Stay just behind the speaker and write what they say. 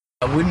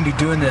I wouldn't be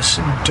doing this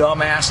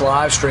dumbass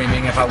live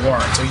streaming if I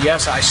weren't. So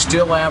yes, I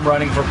still am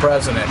running for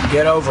president.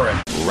 Get over it.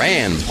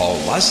 Rand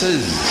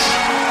Pauluses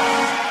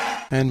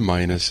and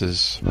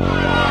Minuses.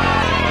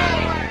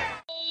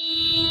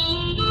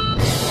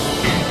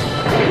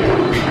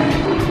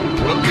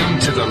 Welcome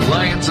to the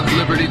Lions of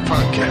Liberty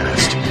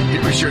podcast.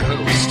 Here is your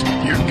host,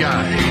 your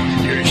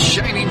guide, your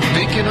shining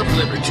beacon of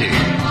liberty,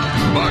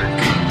 Marc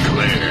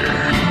Clair.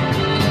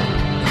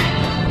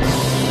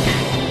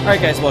 All right,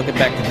 guys, welcome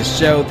back to the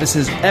show. This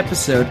is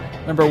episode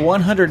number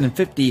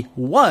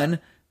 151.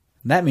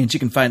 That means you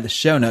can find the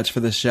show notes for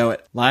this show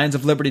at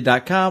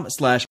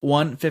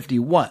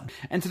lionsofliberty.com/151.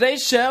 And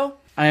today's show,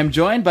 I am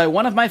joined by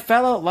one of my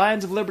fellow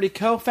Lions of Liberty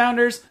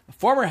co-founders, a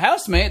former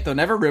housemate, though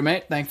never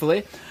roommate,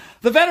 thankfully,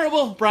 the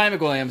venerable Brian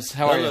McWilliams.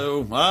 How are you?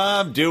 Hello,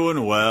 I'm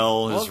doing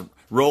well. Just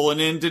rolling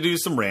in to do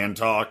some Rand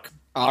talk.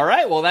 All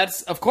right, well,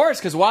 that's, of course,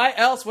 because why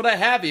else would I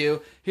have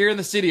you here in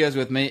the studios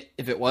with me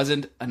if it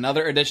wasn't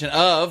another edition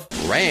of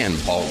Rand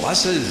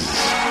Pauluses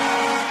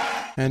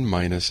and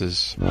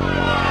Minuses.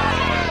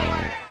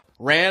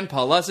 Rand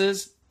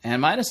Pauluses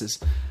and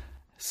Minuses.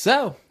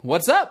 So,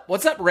 what's up?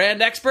 What's up,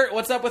 Rand expert?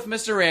 What's up with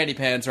Mr. Randy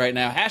Pants right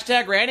now?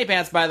 Hashtag Randy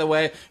Pants, by the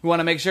way. We want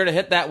to make sure to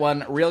hit that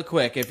one real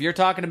quick. If you're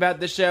talking about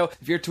this show,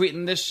 if you're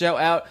tweeting this show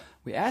out,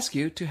 we ask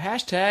you to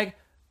hashtag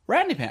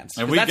Randy Pants.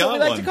 And we that's got what we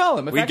like one. to call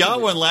him. We got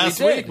one last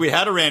week. We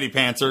had a Randy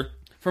Pantser.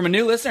 From a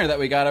new listener that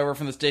we got over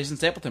from the Jason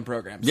Stapleton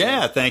program. So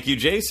Yeah, thank you,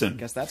 Jason.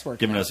 guess that's working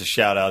Giving out. us a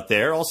shout out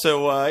there.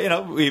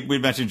 Also, we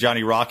mentioned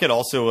Johnny Rocket,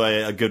 also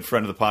a good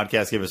friend of the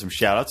podcast, gave us some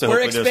shout outs. So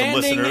hopefully there's some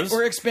listeners.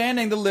 We're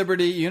expanding the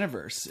Liberty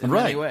universe in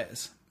many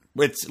ways.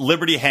 It's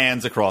Liberty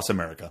Hands across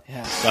America.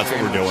 Yeah, That's what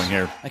we're doing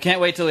here. I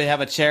can't wait till we have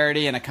a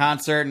charity and a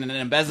concert and an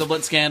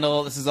embezzlement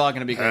scandal. This is all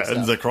going to be great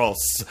Hands stuff. across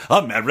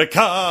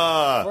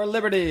America. For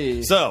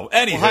Liberty. So,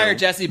 anywho. We'll hire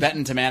Jesse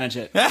Benton to manage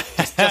it.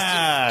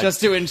 just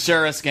to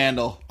ensure a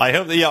scandal. I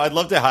hope that, I'd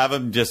love to have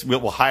him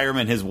we'll hire him,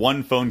 and his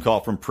one phone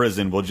call from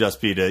prison will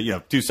just be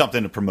to, do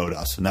something to promote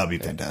us, and that would be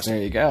fantastic.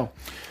 There you go.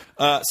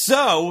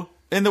 So,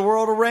 in the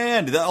world of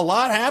Rand, a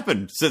lot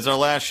happened since our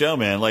last show,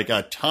 man. Like,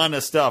 a ton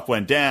of stuff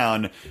went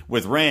down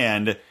with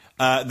Rand.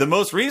 The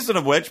most recent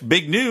of which,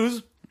 big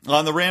news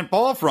on the Rand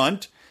Paul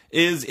front,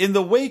 is in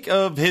the wake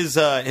of his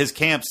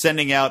camp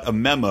sending out a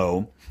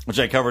memo, which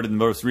I covered in the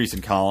most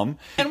recent column.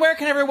 And where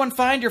can everyone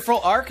find your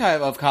full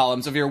archive of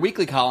columns, of your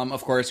weekly column,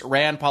 of course,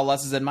 Rand,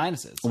 Pauluses, and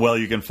Minuses? Well,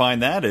 you can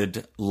find that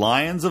at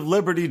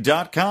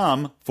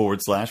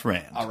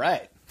lionsofliberty.com/Rand. All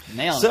right.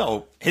 Nailing it.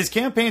 So, his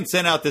campaign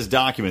sent out this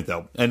document,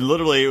 though, and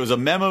literally it was a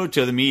memo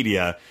to the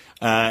media,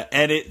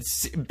 and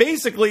it's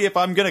basically, if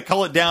I'm going to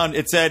cull it down,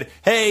 it said,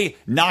 hey,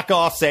 knock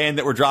off saying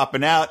that we're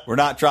dropping out. We're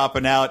not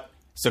dropping out,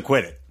 so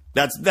quit it.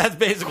 That's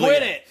basically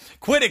Quit it.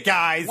 Quit it,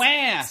 guys.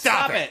 Wah,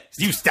 stop it.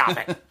 You stop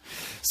it.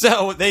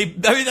 So,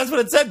 that's what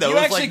it said, though. You it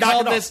was actually like, knock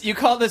called it off. this. You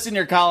called this in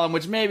your column,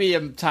 which may be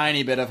a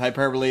tiny bit of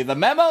hyperbole. The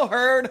memo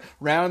heard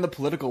around the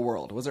political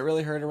world. Was it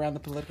really heard around the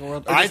political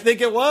world? Or I just- think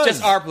it was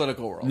just our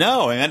political world.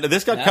 No, and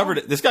this got No?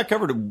 covered. This got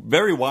covered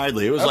very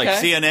widely. It was like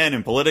Okay. CNN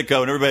and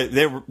Politico and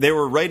everybody. They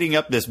were writing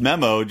up this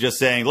memo, just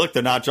saying, "Look,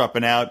 they're not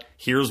dropping out.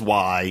 Here's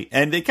why."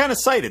 And they kind of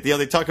cite it.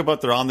 They talk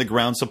about their on the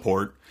ground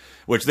support,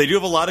 which they do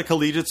have a lot of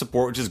collegiate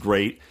support, which is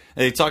great.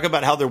 And they talk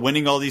about how they're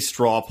winning all these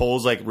straw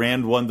polls, like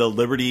Rand won the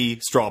Liberty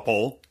straw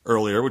poll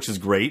earlier, which is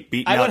great,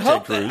 beating out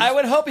Ted Cruz. I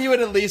would hope he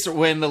would at least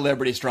win the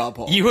Liberty straw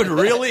poll. You would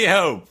really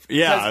hope,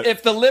 yeah. 'Cause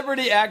if the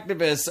Liberty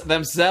activists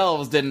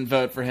themselves didn't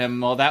vote for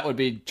him, well, that would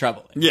be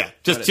troubling. Yeah,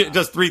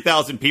 just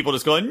 3,000 people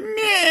just going,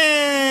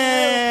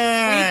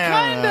 meh.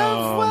 Kind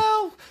of.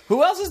 Well,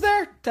 who else is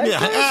there? Ted Yeah,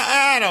 Cruz?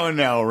 I don't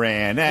know,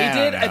 Rand. He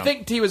did. I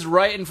think he was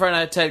right in front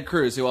of Ted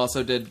Cruz, who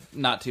also did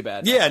not too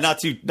bad. Yeah, not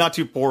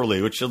too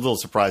poorly, which is a little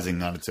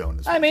surprising on its own.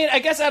 As well. I mean, I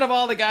guess out of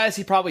all the guys,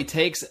 he probably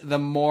takes the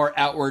more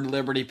outward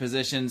liberty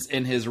positions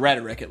in his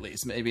rhetoric, at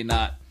least. Maybe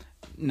not,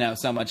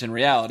 so much in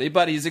reality.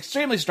 But he's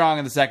extremely strong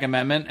in the Second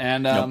Amendment,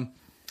 and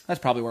that's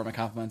probably where my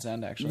compliments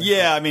end, actually.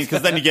 Yeah, I mean,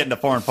 because then you get into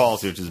foreign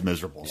policy, which is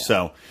miserable. Yeah.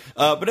 So,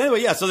 but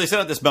anyway, so they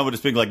sent out this memo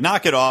just being like,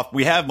 knock it off.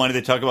 We have money.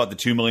 They talk about the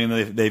 $2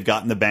 million they've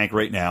got in the bank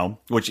right now,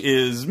 which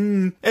is,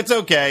 it's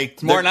okay.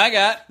 It's more than I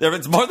got.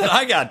 It's more than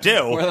I got,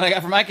 too. More than I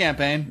got for my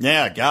campaign.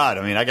 Yeah, God.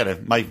 I mean,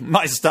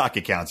 my stock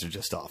accounts are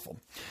just awful.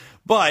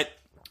 But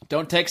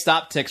don't take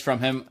stop ticks from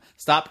him.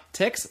 Stop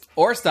ticks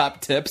or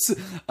stop tips.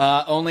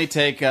 Only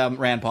take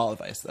Rand Paul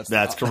advice. That's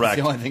correct. That's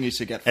the only thing you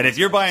should get. And if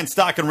you're buying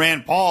stock in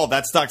Rand Paul,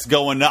 that stock's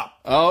going up.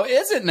 Oh,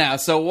 is it now?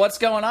 So what's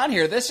going on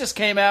here? This just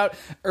came out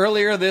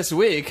earlier this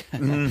week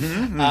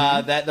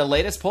that the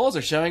latest polls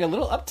are showing a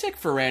little uptick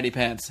for Randy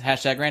Pants.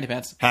 Hashtag Randy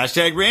Pants.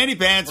 Hashtag Randy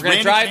Pants. We're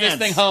going to Randy drive Pants.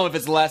 this thing home if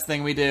it's the last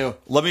thing we do.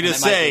 Let me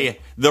just say,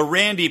 the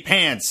Randy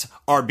Pants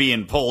are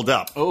being pulled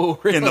up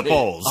really? in the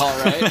polls. All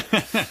right.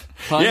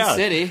 Fun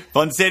City.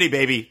 Fun City,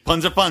 baby.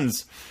 Puns are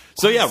puns.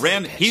 So yeah,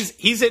 Rand, he's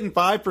hitting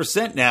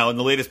 5% now in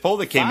the latest poll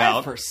that came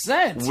out.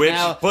 5%? Which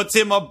now, puts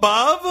him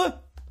above,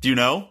 do you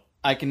know?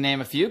 I can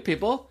name a few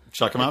people.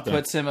 Chuck him out there.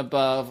 Puts him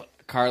above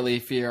Carly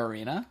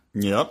Fiorina.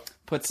 Yep.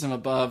 Puts him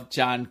above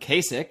John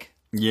Kasich.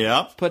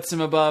 Yep. Puts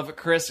him above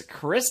Chris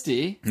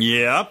Christie.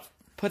 Yep.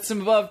 Puts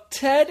him above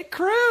Ted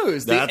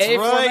Cruz, the That's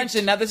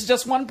aforementioned. Now, this is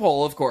just one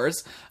poll, of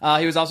course.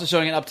 He was also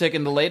showing an uptick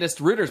in the latest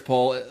Reuters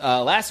poll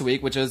last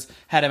week, which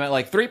had him at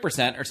like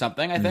 3% or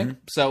something, I think.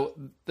 So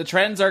the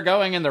trends are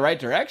going in the right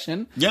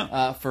direction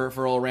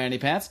for old Randy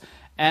Pants.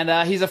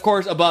 And he's, of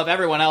course, above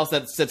everyone else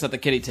that sits at the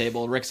kiddie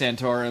table. Rick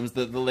Santorum's,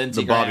 the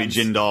Lindsey The Bobby Grahams,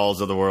 Jindals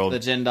of the world. the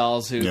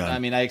Jindals, who, I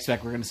mean, I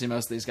expect we're going to see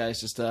most of these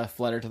guys just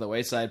flutter to the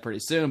wayside pretty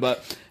soon.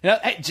 But,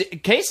 hey,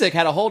 Kasich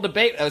had a whole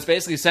debate that was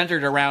basically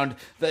centered around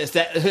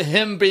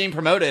him being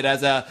promoted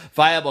as a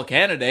viable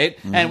candidate.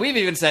 And we've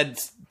even said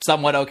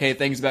somewhat okay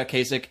things about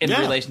Kasich in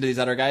relation to these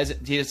other guys.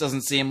 He just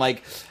doesn't seem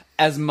like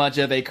as much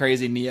of a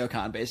crazy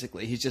neocon,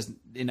 basically. He's just,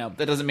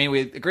 that doesn't mean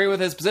we agree with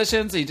his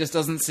positions. He just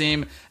doesn't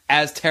seem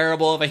as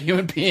terrible of a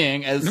human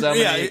being as so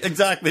many of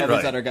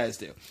these other guys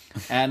do.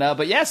 And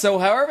so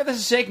however this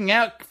is shaking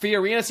out,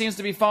 Fiorina seems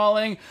to be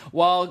falling,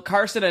 while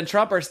Carson and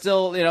Trump are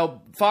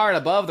still, far and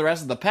above the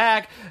rest of the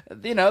pack.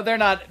 They're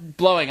not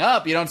blowing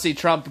up. You don't see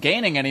Trump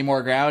gaining any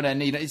more ground,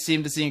 and you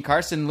seem to see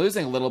Carson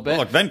losing a little bit.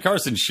 Look, Ben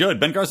Carson should.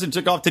 Ben Carson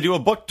took off to do a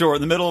book tour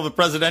in the middle of a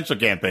presidential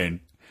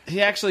campaign.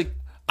 He actually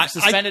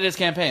suspended his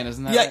campaign,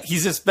 isn't that right?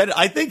 He's suspended.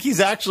 I think he's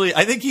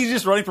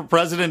just running for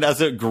president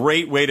as a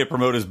great way to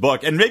promote his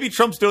book. And maybe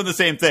Trump's doing the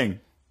same thing.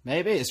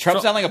 Maybe. Is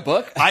Trump selling a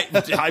book?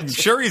 I'm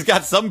sure he's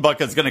got some book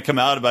that's going to come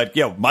out about,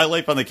 my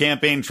life on the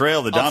campaign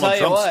trail, the Donald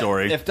Trump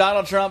story. If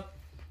Donald Trump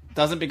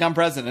doesn't become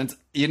president,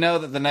 you know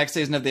that the next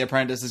season of The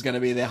Apprentice is going to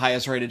be the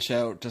highest rated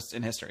show just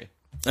in history.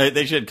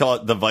 They should call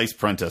it The Vice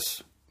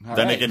Prentice.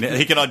 Then right.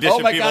 he can audition. Oh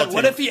my people God!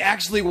 What if he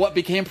actually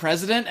became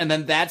president, and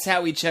then that's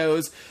how he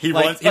chose? He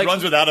runs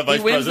without a vice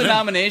president. He wins the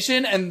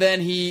nomination, and then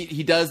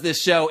he does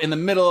this show in the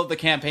middle of the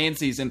campaign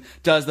season.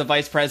 Does the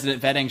vice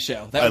president vetting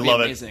show? That would be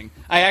amazing.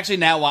 I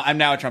actually I'm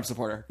now a Trump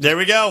supporter. There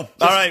we go.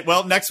 All right.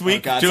 Well, next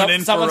week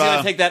someone's going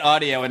to take that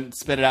audio and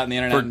spit it out on the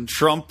internet for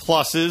Trump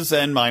pluses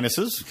and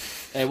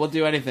minuses. Hey, we'll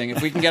do anything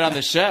if we can get on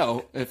the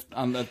show,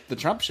 on the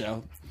Trump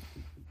show.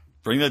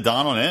 Bring the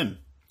Donald in.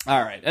 All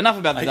right, enough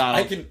about the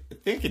Donald. I think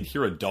I can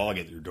hear a dog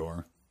at your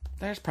door.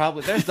 There's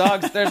dogs.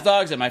 There's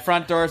dogs at my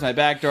front doors, my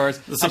back doors.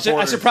 I should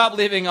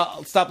probably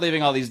stop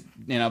leaving all these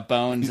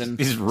bones and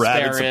these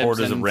rabid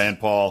supporters and of Rand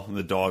Paul in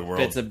the dog world.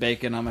 Bits of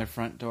bacon on my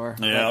front door.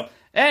 Yep.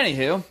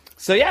 Anywho,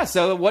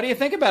 so what do you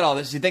think about all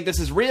this? Do you think this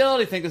is real?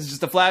 Do you think this is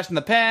just a flash in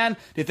the pan?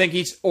 Do you think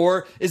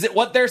or is it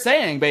what they're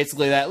saying,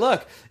 basically, that,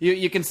 look,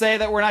 you can say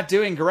that we're not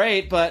doing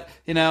great, but,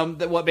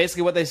 what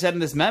they said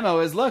in this memo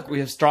is, look, we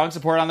have strong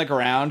support on the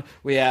ground,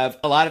 we have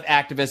a lot of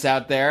activists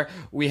out there,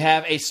 we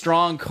have a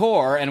strong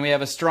core, and we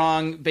have a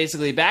strong,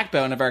 basically,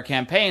 backbone of our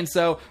campaign,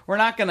 so we're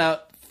not going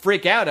to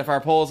freak out if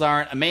our polls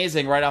aren't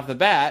amazing right off the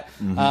bat.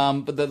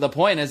 But the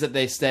point is that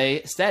they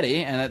stay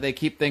steady and that they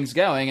keep things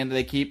going and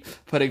they keep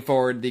putting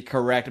forward the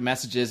correct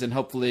messages, and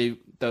hopefully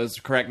those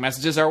correct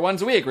messages are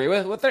ones we agree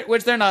with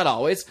which they're not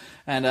always,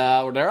 and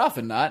they're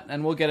often not.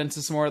 And we'll get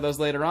into some more of those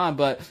later on.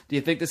 But do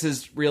you think this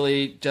is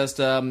really just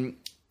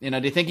do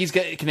you think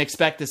can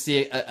expect to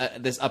see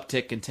this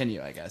uptick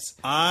continue, I guess?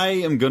 I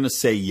am going to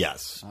say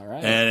yes. All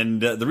right.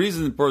 And the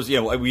reason, of course,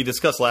 we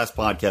discussed last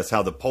podcast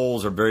how the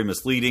polls are very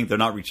misleading. They're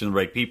not reaching the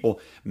right people.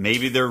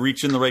 Maybe they're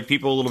reaching the right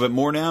people a little bit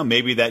more now.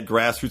 Maybe that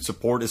grassroots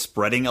support is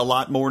spreading a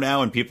lot more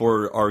now, and people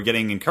are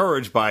getting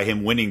encouraged by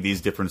him winning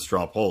these different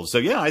straw polls. So,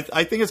 I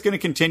think it's going to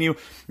continue.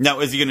 Now,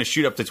 is he going to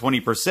shoot up to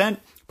 20%?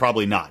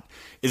 Probably not.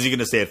 Is he going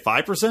to stay at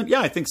 5%? Yeah,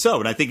 I think so.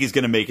 And I think he's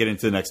going to make it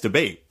into the next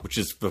debate, which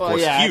is, of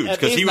course, huge,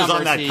 because he was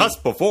on that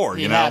cusp before.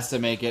 He has to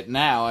make it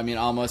now. I mean,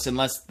 almost,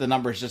 unless the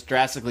numbers just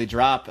drastically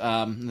drop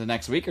in the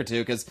next week or two,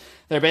 because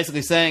they're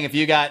basically saying if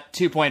you got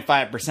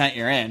 2.5%,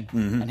 you're in.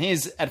 And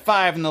he's at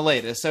 5 in the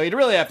latest. So he'd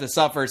really have to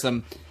suffer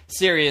some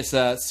serious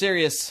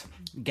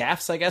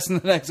gaffes, I guess, in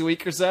the next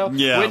week or so.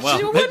 Yeah, which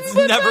wouldn't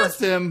put past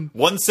him.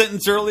 One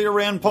sentence earlier,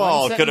 Rand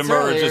Paul could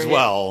emerge as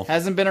well.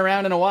 Hasn't been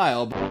around in a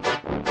while.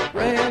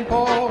 Rand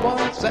Paul,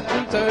 one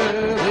sentence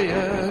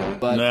earlier.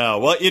 But no,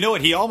 well, you know what?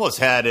 He almost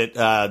had it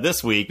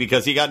this week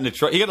because he got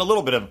he got a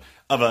little bit of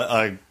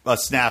a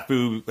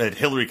snafu that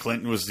Hillary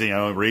Clinton was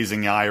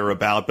raising ire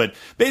about. But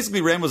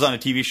basically, Rand was on a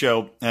TV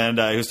show and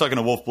he was talking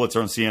to Wolf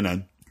Blitzer on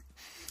CNN,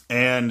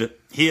 and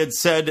he had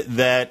said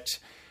that.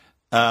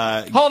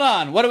 Hold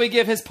on. What do we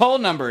give his poll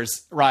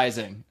numbers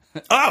rising?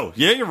 Oh,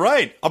 yeah, you're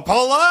right.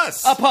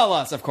 Apollos.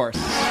 Apollos, of course.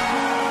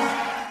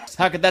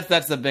 How could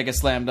that's the biggest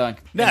slam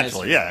dunk?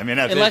 Naturally, yeah. I mean,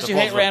 unless you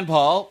hate Rand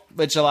Paul,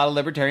 which a lot of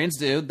libertarians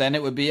do, then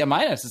it would be a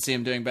minus to see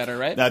him doing better,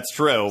 right? That's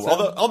true.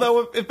 So,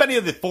 although if any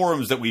of the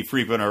forums that we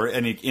frequent are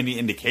any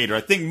indicator,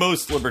 I think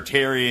most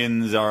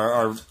libertarians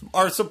are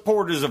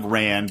supporters of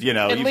Rand.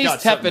 At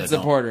least tepid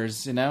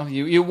supporters.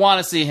 You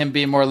want to see him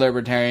be more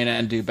libertarian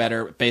and do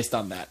better based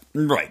on that.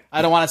 Right.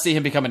 I don't want to see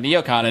him become a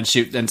neocon and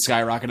shoot and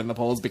skyrocket in the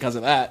polls because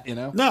of that.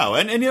 No,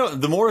 and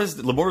the more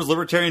his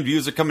libertarian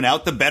views are coming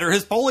out, the better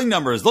his polling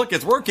numbers. Look,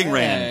 it's working,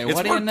 Rand. It's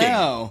working. You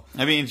know?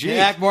 I mean, geez. You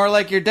act more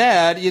like your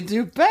dad, you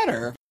do better.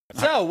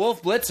 So,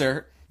 Wolf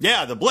Blitzer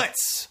Yeah, the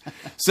Blitz.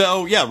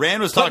 So, yeah,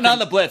 Rand was Putting talking... on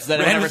the Blitz. That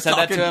Rand anyone ever was said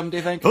that talking, to him, do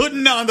you think?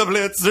 Putting on the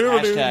Blitz.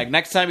 Hashtag.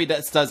 Next time he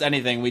does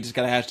anything, we just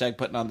got a hashtag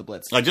putting on the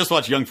Blitz. I just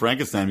watched Young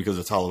Frankenstein because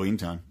it's Halloween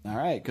time. All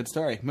right, good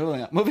story.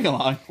 Moving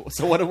along.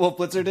 So what did Wolf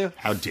Blitzer do?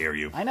 How dare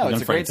you? I know, it's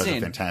Young a great Frankenstein's scene.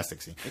 a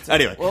fantastic scene.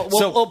 Anyway.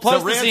 We'll post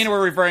the Rand's- scene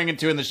we're referring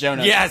to in the show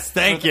notes. Yes,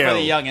 thank you. For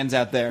the youngins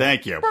out there.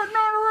 Thank you.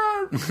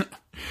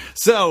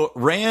 So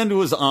Rand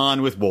was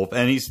on with Wolf,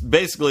 and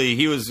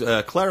he was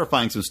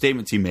clarifying some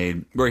statements he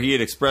made where he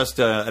had expressed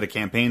at a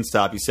campaign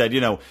stop. He said,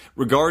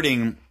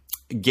 regarding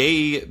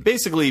gay,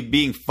 basically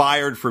being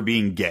fired for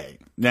being gay.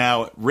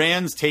 Now,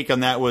 Rand's take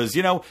on that was,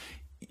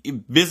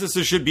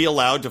 businesses should be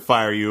allowed to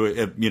fire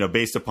you,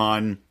 based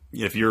upon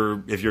if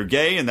you're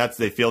gay, and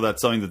they feel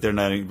that's something that they're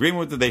not in agreement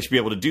with, that they should be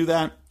able to do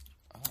that.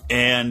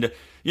 And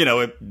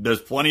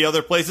there's plenty of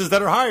other places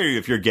that are hire you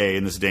if you're gay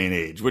in this day and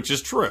age, which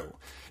is true.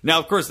 Now,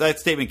 of course, that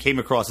statement came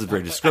across as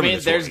very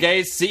discriminatory. There's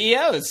gay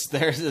CEOs.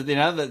 There's,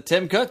 the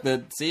Tim Cook,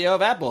 the CEO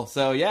of Apple.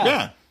 So, yeah.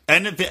 Yeah.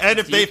 And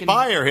if they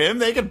fire him,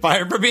 they can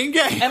fire him for being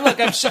gay. And look,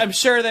 I'm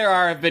sure there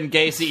have been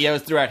gay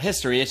CEOs throughout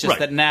history. It's just Right.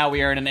 that now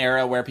we are in an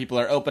era where people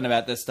are open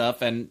about this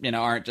stuff and,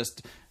 aren't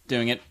just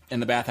doing it in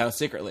the bathhouse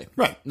secretly.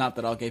 Right. Not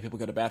that all gay people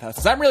go to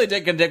bathhouses. I'm really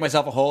going to dig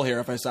myself a hole here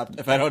if I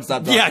don't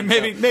stop talking. Yeah,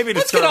 maybe.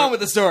 Let's get on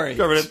with the story.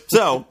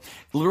 So,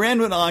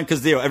 Rand went on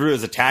because everyone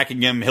was attacking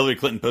him. Hillary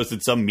Clinton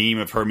posted some meme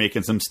of her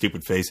making some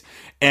stupid face,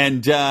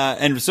 and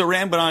so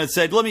Rand went on and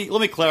said, "Let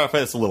me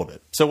clarify this a little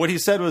bit." So what he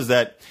said was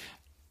that,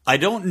 I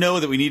don't know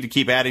that we need to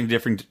keep adding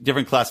different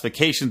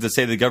classifications that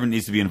say the government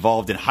needs to be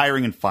involved in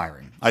hiring and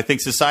firing. I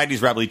think society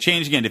is rapidly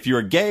changing, and if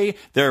you're gay,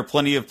 there are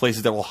plenty of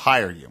places that will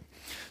hire you.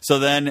 So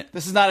then...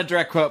 This is not a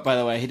direct quote, by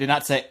the way. He did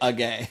not say a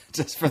gay,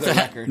 just for the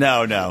record.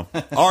 No.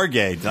 Are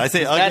gay. Did I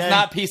say a gay? That's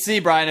not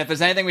PC, Brian. If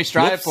there's anything we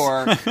strive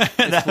for,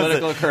 it's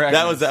political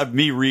correctness. That was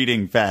me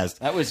reading fast.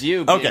 That was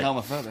you being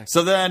homophobic.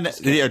 So then,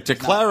 to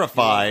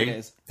clarify,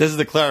 this is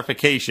the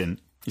clarification.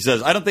 He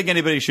says, I don't think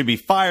anybody should be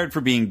fired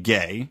for being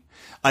gay.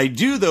 I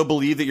do, though,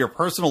 believe that your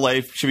personal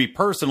life should be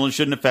personal and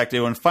shouldn't affect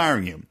anyone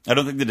firing you. I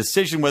don't think the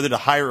decision whether to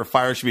hire or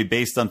fire should be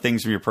based on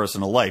things from your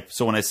personal life.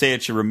 So when I say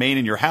it should remain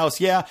in your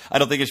house, I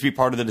don't think it should be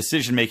part of the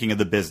decision-making of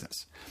the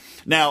business.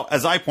 Now,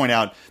 as I point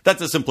out,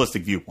 that's a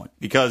simplistic viewpoint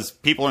because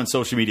people on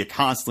social media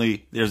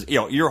constantly,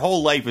 your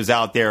whole life is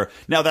out there.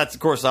 Now, that's, of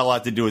course, a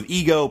lot to do with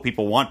ego.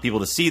 People want people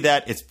to see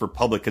that. It's for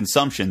public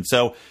consumption.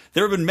 So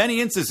there have been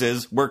many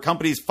instances where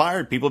companies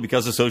fired people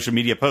because of social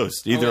media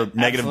posts, either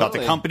negative about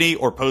the company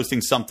or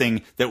posting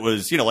something that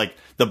was, like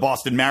the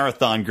Boston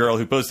Marathon girl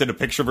who posted a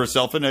picture of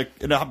herself in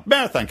a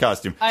marathon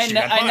costume. I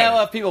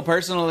know of people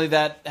personally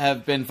that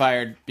have been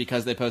fired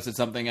because they posted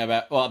something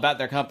about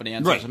their company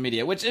on social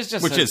media, which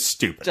is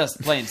stupid. Just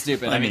plain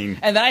stupid. I mean,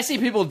 and then I see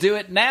people do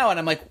it now, and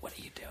I'm like, what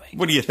are you doing?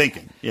 What are you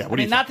thinking? Yeah, what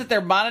are you not that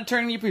they're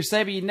monitoring you per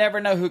se, but you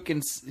never know who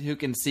can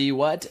see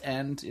what,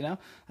 and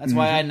that's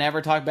why I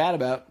never talk bad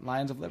about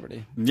Lions of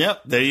Liberty.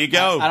 Yep, there you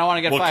go. I don't want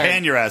to get fired. We'll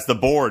can your ass. The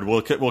board.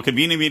 We'll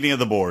convene a meeting of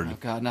the board. Oh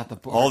God, not the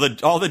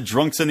board. All the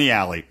drunks in the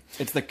alley.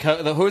 It's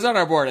who's on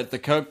our board? It's the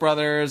Koch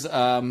brothers.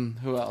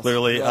 Who else?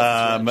 Clearly,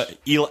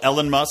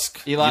 Elon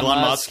Musk. Elon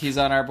Musk. He's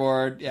on our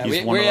board. Yeah,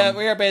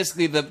 we are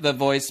basically the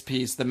voice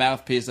piece, the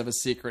mouthpiece of a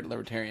secret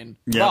libertarian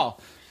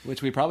cabal,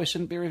 which we probably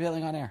shouldn't be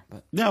revealing on air.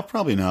 But no,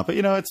 probably not. But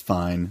it's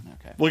fine.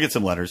 Okay, we'll get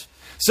some letters.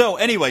 So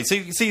anyway, so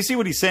you see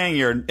what he's saying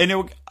here,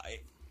 and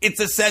it's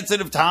a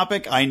sensitive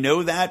topic. I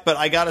know that, but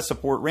I got to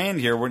support Rand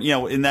here.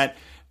 In that,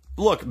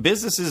 look,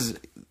 businesses.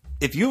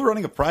 If you're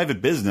running a private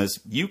business,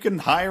 you can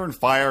hire and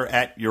fire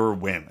at your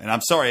whim. And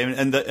I'm sorry,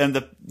 and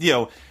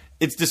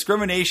it's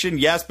discrimination,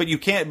 yes, but you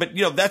can't. But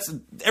that's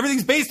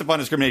everything's based upon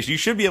discrimination. You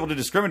should be able to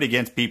discriminate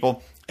against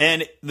people.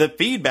 And the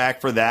feedback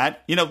for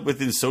that,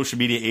 within the social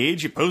media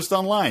age, you post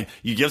online.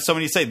 You give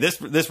somebody, you say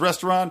this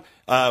restaurant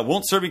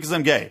won't serve me because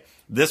I'm gay.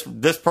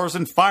 This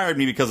person fired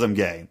me because I'm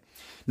gay.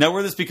 Now,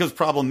 where this becomes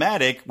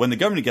problematic when the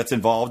government gets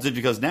involved is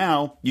because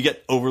now you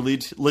get overly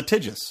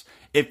litigious.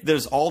 If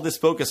there's all this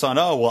focus on,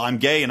 I'm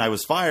gay and I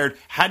was fired,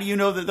 how do you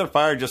know that they're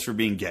fired just for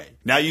being gay?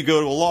 Now you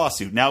go to a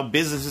lawsuit. Now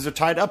businesses are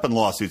tied up in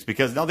lawsuits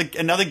because now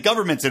the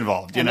government's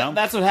involved,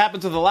 That's what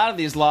happens with a lot of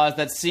these laws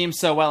that seem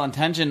so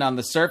well-intentioned on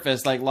the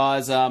surface, like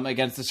laws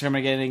against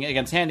discriminating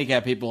against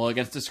handicapped people,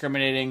 against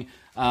discriminating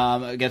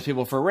against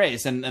people for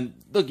race. And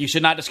look, you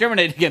should not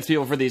discriminate against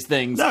people for these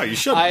things. No, you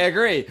shouldn't. I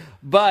agree.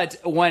 But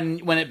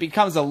when it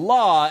becomes a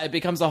law, it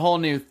becomes a whole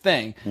new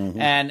thing. Mm-hmm.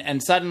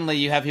 And suddenly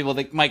you have people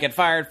that might get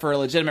fired for a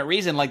legitimate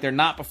reason, like they're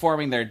not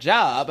performing their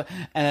job,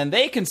 and then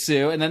they can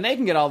sue, and then they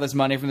can get all this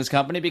money from this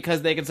company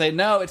because they can say,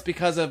 no, it's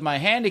because of my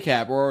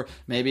handicap, or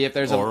maybe if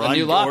there's a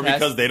new law or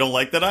because they don't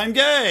like that I'm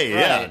gay. Right.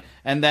 Yeah.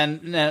 And then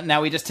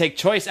now we just take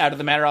choice out of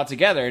the matter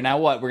altogether. Now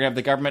what? We're going to have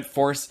the government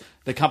force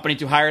the company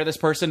to hire this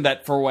person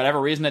that for whatever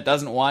reason it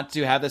doesn't want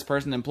to have this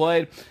person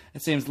employed.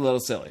 It seems a little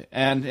silly.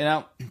 And,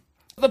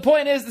 the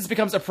point is this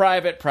becomes a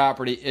private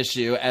property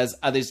issue, as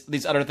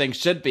these other things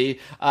should be.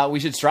 We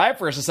should strive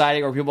for a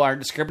society where people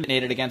aren't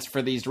discriminated against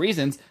for these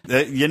reasons.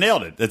 You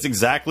nailed it. That's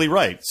exactly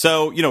right.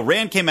 So,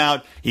 Rand came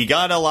out. He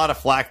got a lot of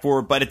flack for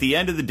it, but at the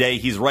end of the day,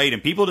 he's right,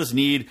 and people just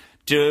need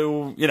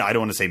to, I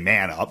don't want to say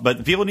man up,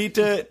 but people need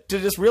to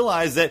just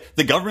realize that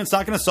the government's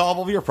not going to solve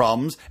all of your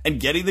problems, and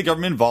getting the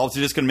government involved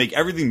is just going to make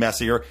everything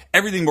messier,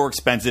 everything more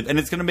expensive, and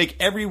it's going to make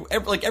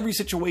every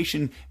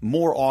situation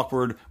more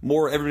awkward,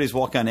 everybody's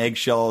walking on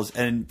eggshells,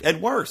 and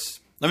worse.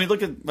 I mean,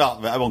 look at,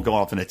 I won't go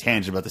off on a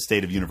tangent about the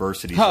state of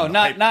universities. Oh,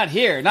 not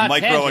here, not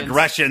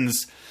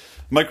microaggressions.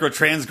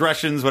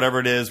 Microtransgressions, whatever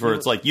it is, where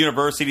it's like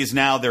universities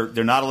now,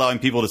 they're not allowing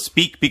people to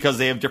speak because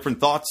they have different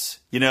thoughts.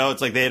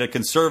 It's like they had a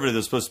conservative that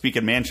was supposed to speak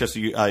at Manchester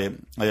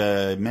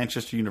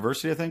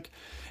University, I think.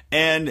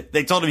 And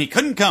they told him he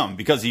couldn't come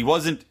because he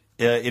wasn't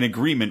in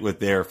agreement with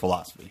their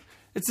philosophy.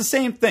 It's the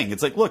same thing.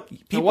 It's like, look,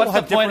 people what's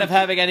have the point of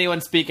having anyone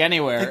speak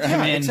anywhere?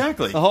 Yeah,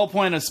 exactly. The whole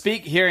point of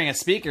hearing a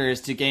speaker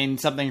is to gain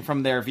something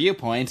from their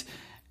viewpoint.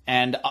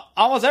 And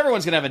almost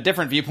everyone's going to have a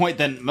different viewpoint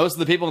than most of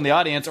the people in the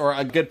audience, or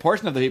a good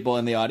portion of the people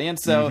in the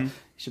audience. So you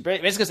should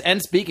basically just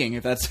end speaking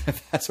if that's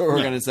what we're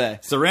going to say.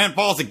 So Rand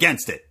Paul's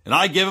against it, and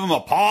I give him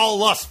a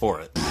Paulus for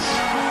it.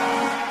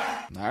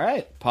 All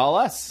right,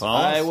 Paulus.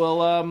 I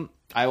will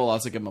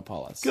also give him a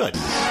Paulus. Good.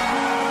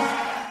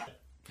 Why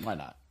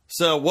not?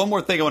 So one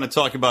more thing I want to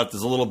talk about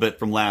is a little bit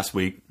from last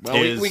week.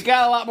 Well, we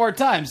got a lot more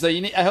time, so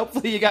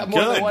hopefully you got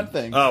more than one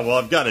thing. Oh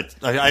well,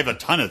 I have a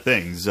ton of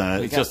things.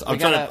 I'm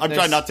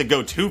trying not to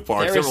go too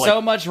far. There was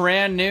so much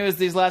Rand news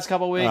these last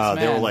couple of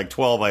weeks. There were like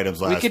 12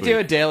 items last week. We could do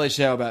a daily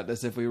show about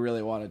this if we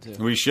really wanted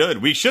to. We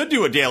should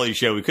do a daily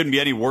show. We couldn't be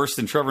any worse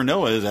than Trevor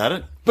Noah is at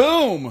it.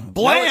 Boom!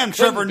 Blam! No,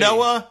 Trevor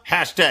Noah. #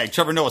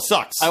 Trevor Noah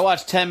sucks. I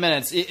watched 10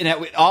 minutes.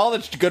 All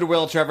the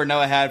goodwill Trevor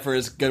Noah had for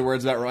his good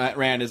words about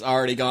Rand is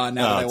already gone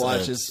now that I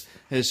watch his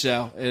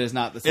show. It is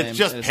not the same. It's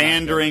just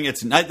pandering.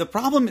 It's not the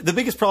problem. The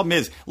biggest problem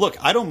is, look,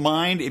 I don't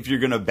mind if you're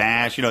going to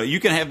bash. You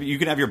can have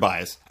your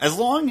bias as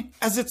long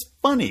as it's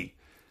funny.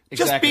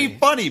 Exactly. Just be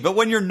funny. But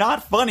when you're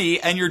not funny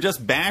and you're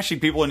just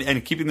bashing people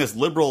and keeping this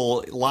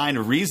liberal line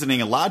of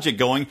reasoning and logic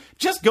going,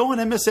 just go on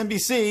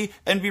MSNBC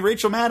and be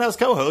Rachel Maddow's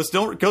co-host.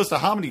 Don't go to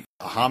Hominy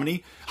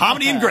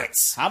and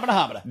Grits.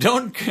 Hamada.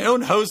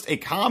 Don't host a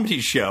comedy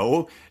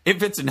show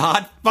if it's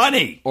not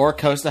funny. Or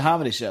host a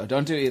comedy show.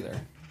 Don't do either.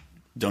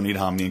 Don't eat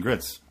hominy and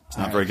grits. It's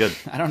not very good.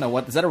 I don't know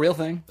is that a real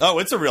thing? Oh,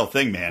 it's a real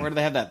thing, man. Where do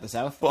they have that? The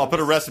South? Well, I'll put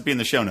a recipe in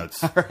the show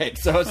notes. All right.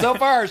 So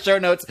far, our show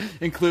notes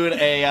include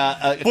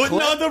a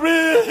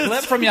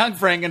clip from Young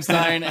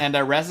Frankenstein and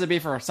a recipe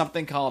for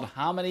something called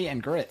hominy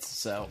and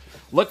grits. So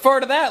look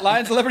forward to that.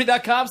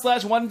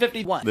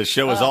 LionsOfLiberty.com/151. The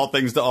show is all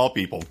things to all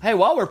people. Hey,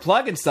 while we're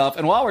plugging stuff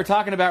and while we're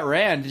talking about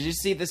Rand, did you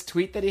see this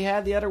tweet that he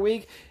had the other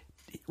week?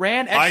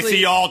 I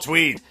see all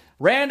tweets.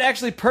 Rand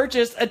actually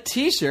purchased a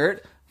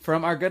T-shirt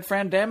from our good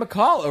friend Dan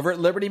McCall over at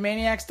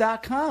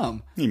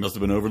LibertyManiacs.com. He must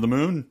have been over the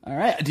moon. All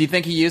right. Do you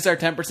think he used our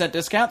 10%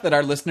 discount that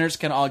our listeners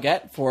can all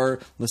get for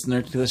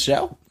listening to the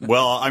show?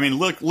 Well, I mean,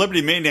 look,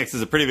 Liberty Maniacs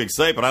is a pretty big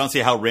site, but I don't see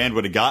how Rand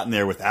would have gotten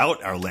there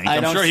without our link.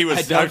 I'm sure he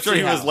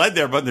was led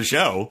there by the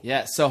show.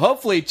 Yes. So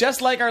hopefully,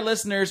 just like our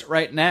listeners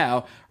right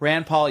now,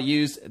 Rand Paul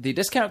used the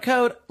discount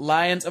code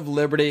Lions of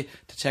Liberty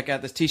to check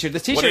out this T-shirt.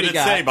 This T-shirt what did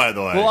it say, by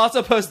the way? We'll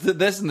also post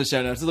this in the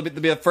show notes. It'll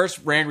be the first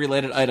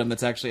Rand-related item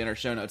that's actually in our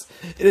show notes.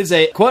 It is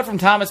a quote from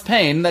Thomas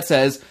Paine that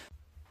says,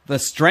 "The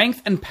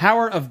strength and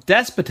power of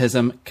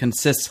despotism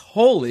consists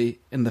wholly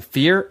in the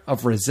fear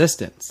of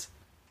resistance."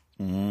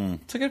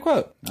 It's a good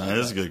quote. That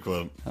is a good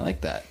quote. I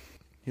like that.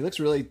 He looks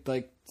really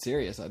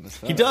serious on this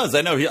photo. He does.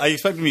 I know. I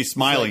expect him to be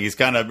smiling. He's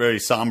kind of very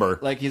somber.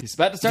 Like he's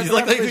about to start. It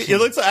looks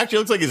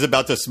like he's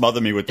about to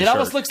smother me with the shirt. It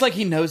almost looks like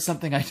he knows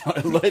something I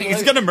don't.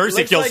 He's going to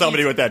mercy kill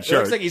somebody with that shirt. It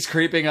looks like he's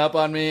creeping up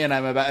on me, and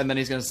and then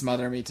he's going to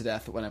smother me to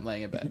death when I'm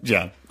laying in bed.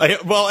 Yeah.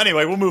 Well,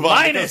 anyway, we'll move on.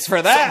 Minus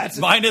for that.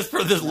 Minus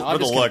for this for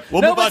the look.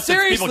 We'll move on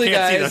since people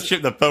can't see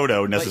the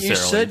photo necessarily. You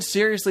should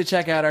seriously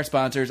check out our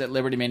sponsors at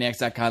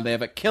LibertyManiacs.com. They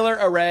have a killer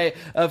array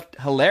of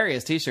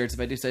hilarious T-shirts,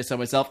 if I do say so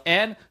myself,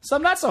 and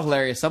some not so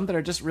hilarious, some that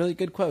are just really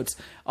good quotes.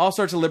 All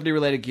sorts of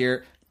Liberty-related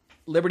gear.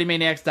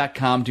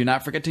 LibertyManiacs.com. Do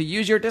not forget to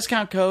use your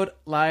discount code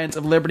Lions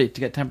of Liberty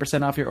to get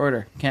 10% off your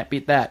order. Can't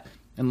beat that.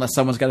 Unless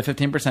someone's got a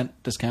 15%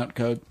 discount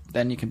code,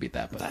 then you can beat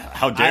that. But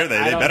how dare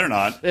they? They better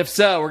not. If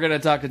so, we're going to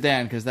talk to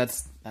Dan because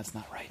that's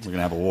not right. We're going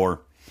to have a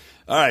war.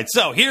 All right,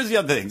 so here's the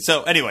other thing.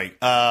 So anyway,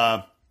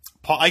 I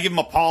give him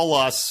a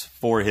Paulus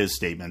for his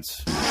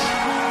statements.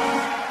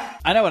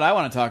 I know what I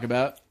want to talk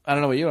about. I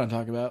don't know what you want to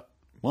talk about.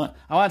 What?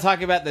 I want to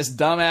talk about this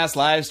dumbass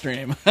live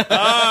stream.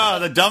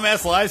 The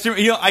dumbass live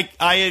stream.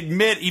 I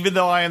admit, even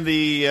though I am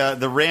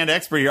the Rand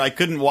expert here, I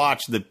couldn't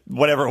watch the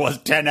whatever it was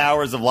 10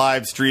 hours of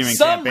live streaming.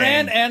 Some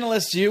Rand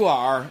analyst you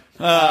are.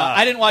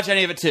 I didn't watch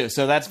any of it too,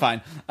 so that's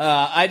fine.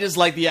 I just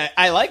like the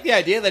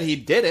idea that he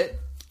did it.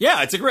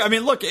 Yeah, it's a great. I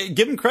mean, look,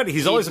 give him credit.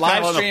 He's always live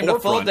kind of on the streamed a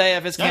full day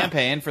of his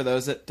campaign. For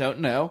those that don't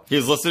know, he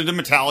was listening to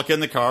Metallica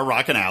in the car,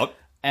 rocking out.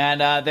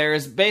 And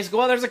there's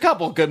a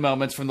couple good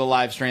moments from the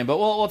live stream, but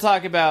we'll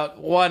talk about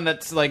one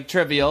that's like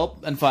trivial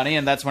and funny,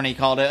 and that's when he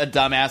called it a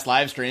dumbass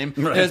live stream.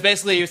 Right. It was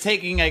basically he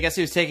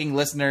was taking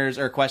listeners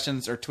or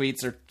questions or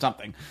tweets or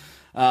something.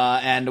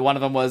 And one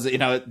of them was,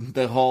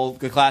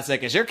 the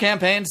classic, is your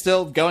campaign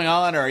still going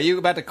on, or are you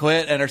about to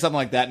quit, or something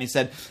like that? And he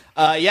said,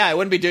 Yeah, I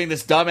wouldn't be doing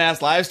this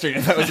dumbass live stream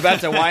if I was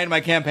about to wind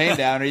my campaign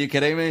down. Are you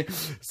kidding me?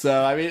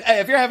 So, I mean, hey,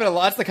 if you're having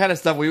that's the kind of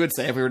stuff we would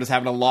say if we were just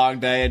having a long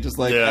day and just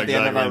at the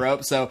end of our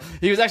rope. So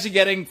he was actually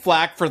getting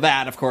flack for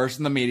that, of course,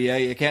 in the media.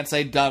 You can't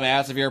say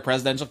dumbass if you're a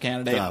presidential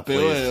candidate.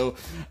 Boo.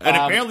 And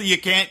apparently you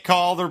can't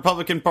call the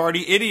Republican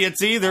Party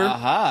idiots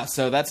either.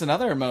 So that's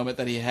another moment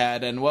that he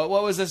had. And what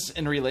was this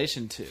in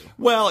relation to?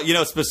 Well,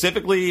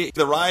 specifically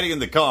they're riding in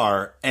the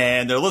car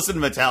and they're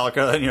listening to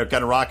Metallica and,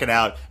 kind of rocking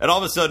out. And all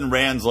of a sudden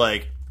Rand's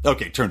like,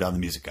 okay, turn down the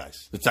music,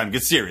 guys. It's time to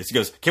get serious. He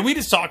goes, can we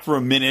just talk for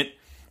a minute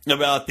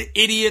about the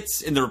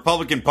idiots in the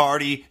Republican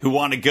Party who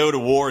want to go to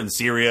war in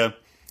Syria?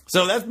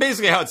 So that's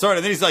basically how it started.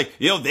 And then he's like,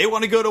 they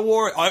want to go to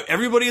war.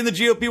 Everybody in the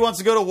GOP wants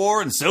to go to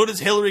war, and so does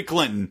Hillary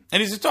Clinton.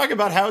 And he's just talking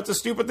about how it's a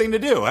stupid thing to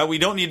do, how we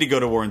don't need to go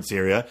to war in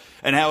Syria,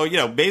 and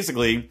how,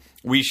 basically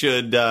we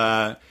should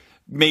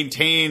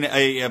maintain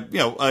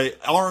a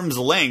arm's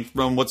length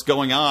from what's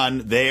going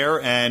on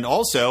there and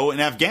also in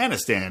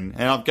Afghanistan.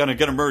 And I'm going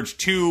to merge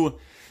two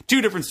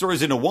different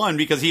stories into one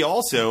because he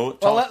also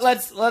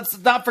let's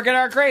not forget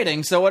our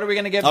grading. So what are we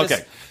going to give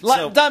this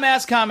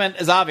dumbass comment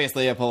is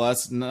obviously a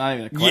plus, not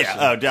even a question.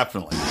 Yeah,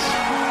 definitely.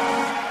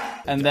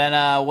 And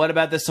then what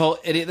about this whole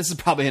idiot? This is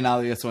probably an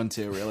obvious one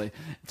too, really,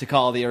 to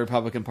call the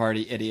Republican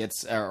Party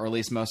idiots, or at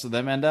least most of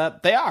them, and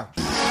they are.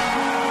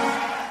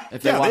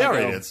 If they are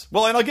idiots.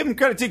 Well, and I'll give him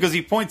credit too because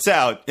he points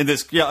out in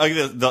this.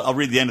 I'll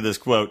read the end of this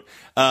quote.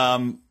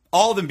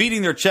 All of them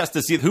beating their chest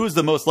to see who is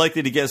the most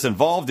likely to get us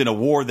involved in a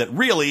war that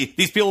really,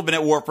 these people have been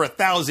at war for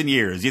 1,000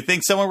 years. You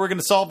think someone we're going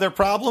to solve their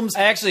problems?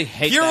 I actually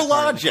hate pure that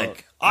part of the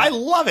logic. quote. I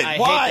love it.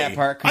 Why? Hate that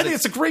part. I think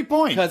it's a great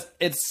point. Because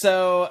it's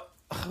so...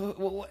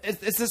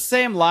 It's the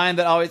same line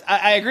that always...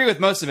 I agree with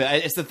most of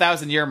it. It's the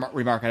 1,000-year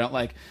remark I don't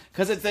like.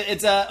 Because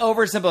it's a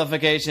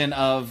oversimplification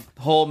of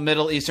whole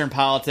Middle Eastern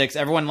politics.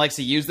 Everyone likes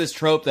to use this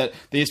trope that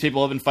these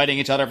people have been fighting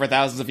each other for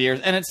thousands of years.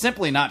 And it's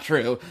simply not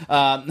true.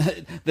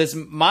 This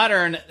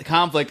modern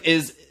conflict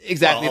is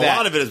exactly that. A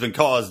lot of it has been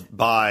caused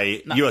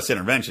by U.S.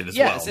 intervention as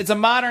well. Yes, it's a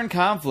modern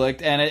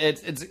conflict, and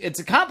it's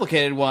a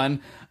complicated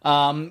one.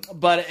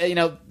 But,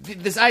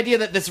 this idea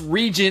that this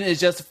region is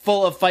just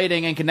full of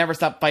fighting and can never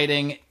stop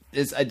fighting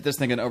is, I just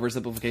think, an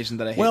oversimplification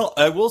that I hate. Well,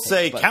 I will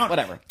say,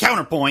 whatever.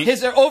 Counterpoint.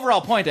 His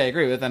overall point I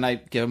agree with, and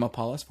I give him a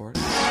Paulus for it.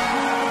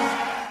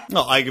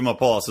 No, I give him a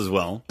Paulus as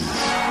well.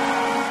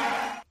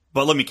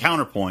 But let me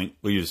counterpoint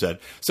what you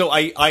said. So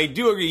I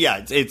do agree.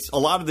 Yeah, it's a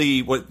lot of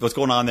what's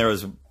going on there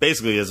is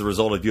basically as a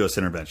result of U.S.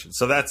 intervention.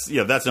 So that's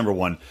number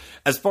one.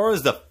 As far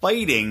as the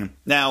fighting,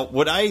 now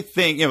what I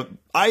think,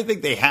 I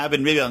think they have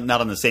been, maybe not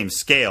on the same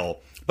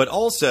scale, but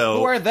also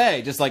who are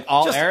they? Just like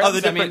all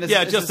Arabs?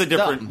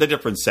 The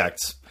different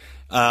sects.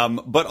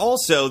 But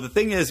also, the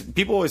thing is,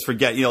 people always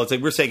forget, it's like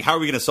we're saying, how are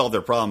we going to solve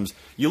their problems?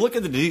 You look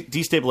at the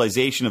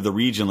destabilization of the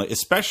region,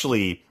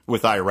 especially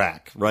with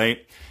Iraq,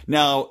 right?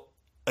 Now,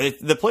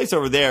 the place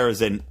over there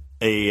is in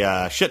a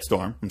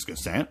shitstorm, I'm just going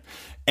to say it.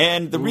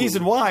 And the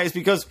reason why is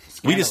because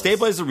we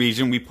destabilized the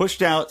region. We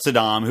pushed out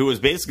Saddam, who was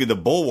basically the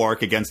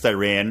bulwark against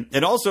Iran,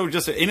 and also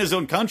just in his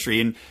own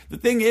country. And the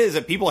thing is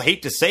that people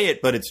hate to say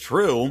it, but it's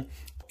true.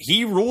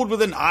 He ruled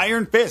with an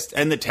iron fist,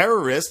 and the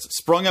terrorists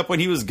sprung up when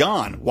he was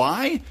gone.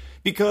 Why?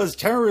 Because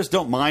terrorists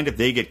don't mind if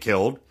they get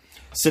killed.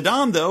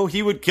 Saddam, though,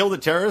 he would kill the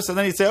terrorists, and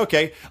then he'd say,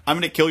 okay, I'm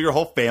going to kill your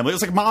whole family.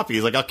 It's like mafia.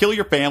 He's like, I'll kill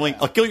your family,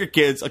 I'll kill your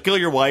kids, I'll kill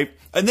your wife.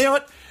 And you know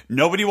what?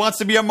 Nobody wants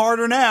to be a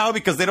martyr now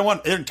because they don't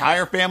want their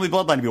entire family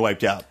bloodline to be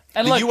wiped out.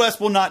 And the U.S.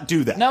 will not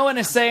do that. No one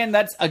is saying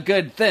that's a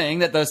good thing,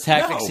 that those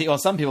tactics... No. Well,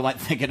 some people might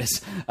think it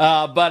is.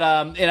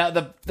 But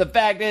the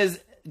fact is,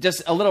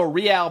 just a little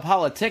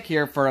realpolitik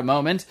here for a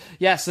moment.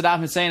 Yes, Saddam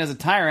Hussein is a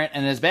tyrant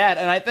and is bad,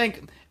 and I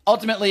think...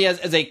 ultimately,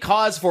 as a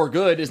cause for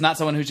good, is not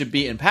someone who should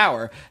be in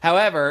power.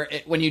 However,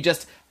 when you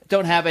just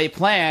don't have a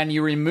plan,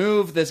 you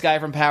remove this guy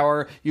from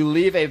power, you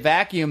leave a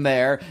vacuum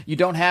there, you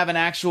don't have an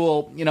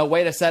actual,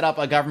 way to set up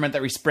a government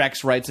that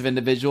respects rights of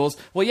individuals.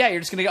 Well, yeah,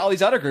 you're just going to get all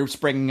these other groups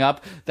springing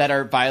up that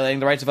are violating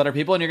the rights of other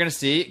people, and you're going to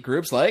see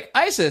groups like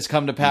ISIS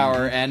come to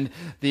power, and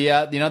the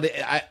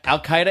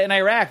Al-Qaeda in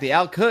Iraq, the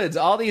Al-Quds,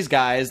 all these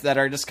guys that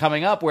are just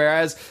coming up,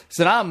 whereas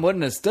Saddam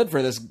wouldn't have stood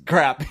for this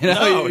crap.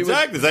 No,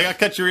 exactly. It's like, I'll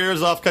cut your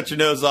ears off, cut your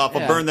nose off,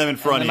 I'll burn them in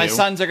front of you. My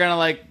sons are going to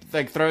like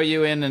throw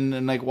you in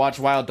and like watch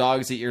wild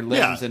dogs eat your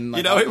limbs and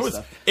like it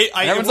was.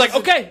 Everyone's like,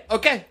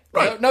 okay,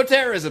 right. no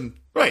terrorism.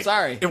 Right.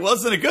 Sorry. It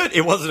wasn't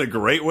a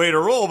great way to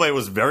roll, but it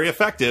was very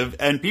effective,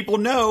 and people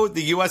know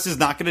the U.S. is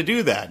not going to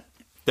do that.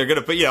 They're going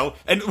to put,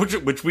 and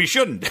which we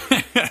shouldn't,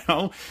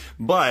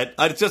 But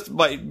it's just,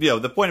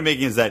 the point I'm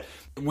making is that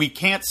we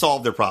can't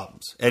solve their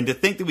problems, and to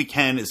think that we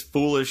can is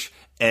foolish,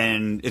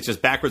 and it's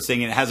just backwards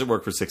thinking. It hasn't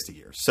worked for 60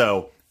 years.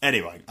 So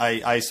anyway,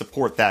 I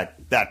support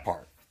that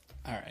part.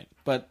 All right,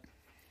 but.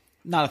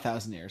 Not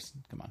 1,000 years.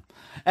 Come on.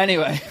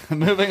 Anyway,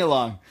 moving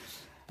along.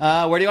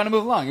 Where do you want to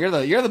move along? You're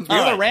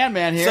the Rand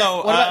man here.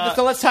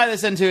 So let's tie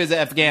this into his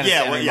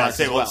Afghanistan. We'll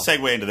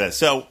segue into this.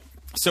 So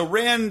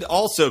Rand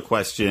also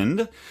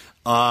questioned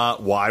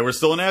why we're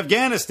still in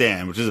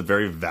Afghanistan, which is a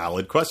very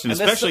valid question, And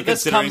especially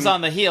this considering... comes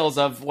on the heels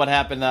of what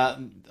happened,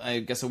 I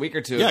guess, a week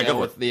or two ago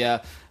with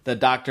the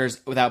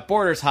Doctors Without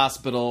Borders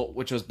hospital,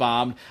 which was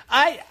bombed.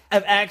 I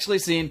have actually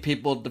seen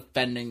people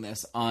defending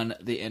this on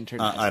the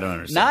internet. I don't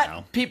understand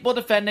Not people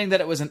defending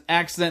that it was an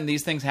accident,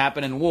 these things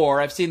happen in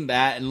war. I've seen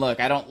that, and look,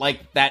 I don't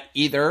like that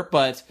either,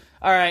 but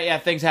all right, yeah,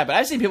 things happen.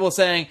 I've seen people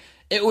saying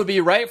it would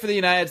be right for the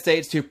United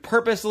States to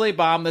purposely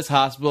bomb this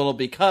hospital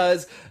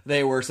because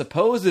they were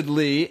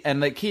supposedly,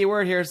 and the key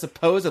word here is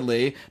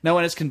supposedly, no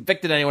one has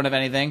convicted anyone of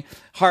anything,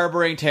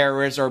 harboring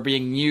terrorists or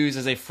being used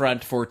as a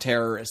front for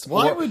terrorists.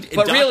 Why would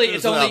but really, Doctors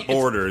it's only Without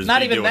Borders it's not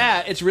be even doing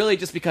that. It's really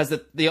just because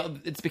that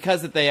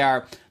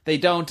they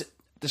don't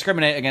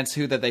discriminate against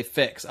who that they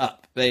fix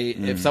up.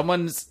 If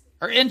someone's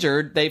are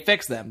injured, they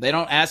fix them. They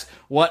don't ask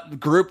what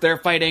group they're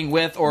fighting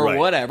with or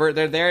whatever.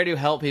 They're there to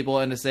help people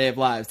and to save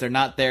lives. They're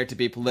not there to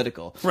be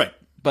political. Right.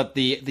 But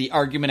the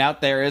argument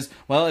out there is,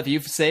 well, if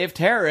you've saved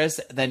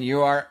terrorists, then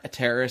you are a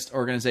terrorist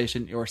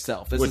organization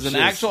yourself. This is an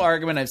actual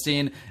argument I've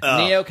seen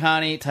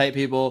neocon type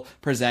people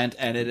present,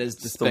 and it is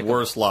despicable. The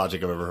worst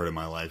logic I've ever heard in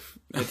my life.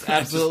 It's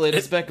absolutely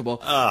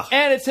despicable.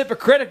 And it's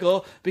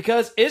hypocritical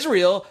because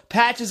Israel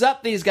patches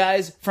up these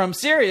guys from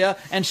Syria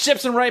and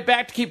ships them right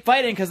back to keep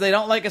fighting because they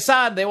don't like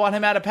Assad. They want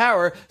him out of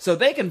power so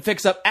they can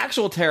fix up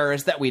actual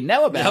terrorists that we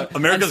know about. Yep,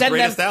 America's and send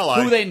greatest them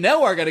ally. who they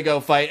know are going to go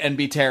fight and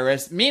be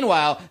terrorists.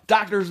 Meanwhile,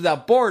 Doctors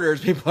Without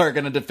Borders, people are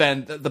going to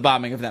defend the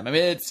bombing of them. I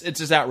mean, it's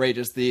just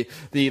outrageous, the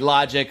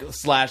logic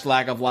 /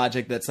 lack of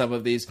logic that some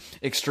of these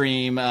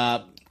extreme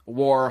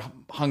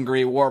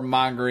war-hungry,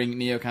 war-mongering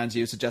neocons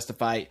use to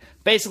justify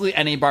basically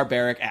any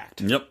barbaric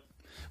act. Yep.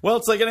 Well,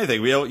 it's like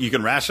anything. You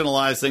can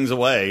rationalize things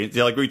away.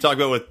 Like we talk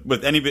about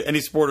with any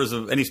supporters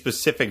of any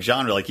specific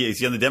genre, like you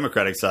see on the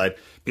Democratic side,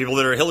 people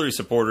that are Hillary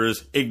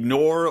supporters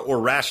ignore or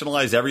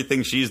rationalize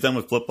everything she's done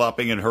with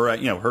flip-flopping and her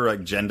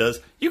agendas.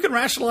 You can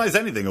rationalize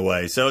anything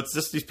away. So it's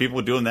just these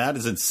people doing that,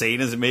 as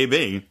insane as it may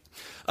be.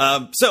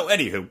 So,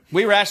 anywho.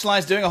 We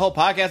rationalized doing a whole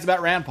podcast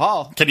about Rand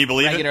Paul. Can you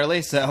believe regularly,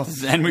 it? So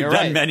and we've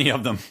done many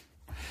of them.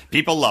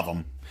 People love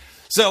them.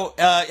 So,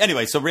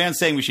 anyway, so Rand's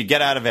saying we should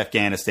get out of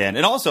Afghanistan.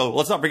 And also,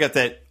 let's not forget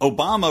that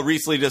Obama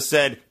recently just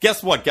said,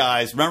 guess what,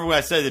 guys? Remember when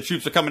I said the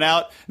troops are coming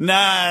out?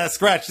 Nah,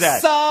 scratch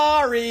that.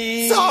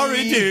 Sorry,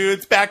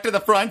 dudes. Back to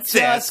the front.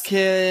 Just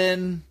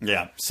kidding.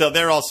 Yeah, so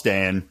they're all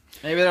staying.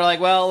 Maybe they're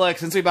like, well, look,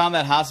 since we bombed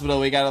that hospital,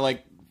 we got to,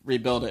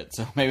 rebuild it.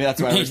 So maybe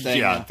that's why we're staying.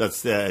 Yeah,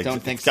 that's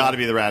don't think it's got to so.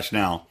 be the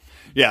rationale.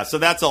 Yeah, so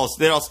that's all.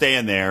 They're all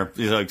staying there.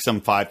 There's like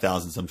some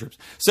 5,000 some troops.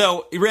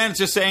 So Iran's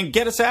just saying,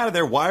 get us out of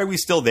there. Why are we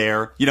still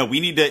there? We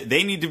need to.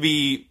 They need to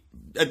be.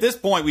 At this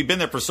point, we've been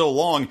there for so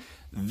long.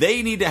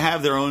 They need to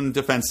have their own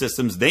defense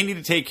systems. They need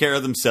to take care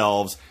of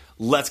themselves.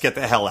 Let's get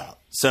the hell out.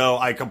 So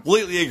I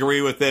completely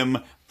agree with him.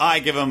 I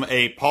give him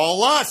a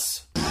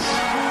Paulus.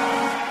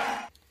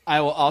 I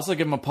will also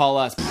give him a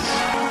Paulus.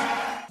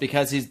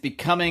 Because he's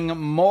becoming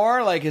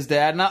more like his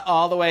dad. Not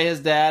all the way his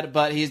dad,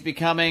 but he's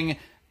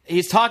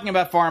talking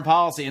about foreign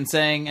policy and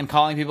saying and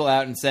calling people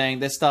out and saying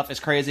this stuff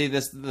is crazy.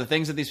 The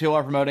things that these people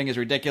are promoting is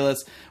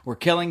ridiculous. We're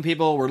killing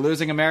people. We're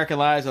losing American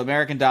lives,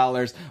 American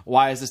dollars.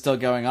 Why is this still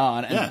going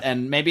on?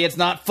 And maybe it's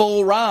not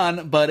full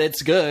run, but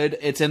it's good.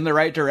 It's in the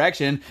right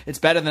direction. It's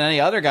better than any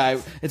other guy.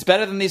 It's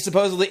better than these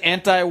supposedly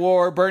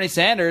anti-war Bernie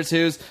Sanders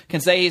who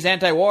can say he's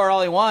anti-war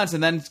all he wants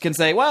and then can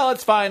say, well,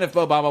 it's fine if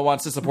Obama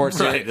wants to support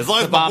Syria. Right, as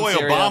long as my boy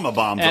Syria. Obama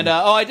bombed him. And,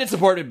 I did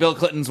support Bill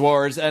Clinton's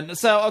wars. And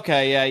so,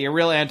 okay, yeah, you're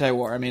real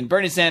anti-war. I mean,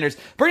 Bernie Sanders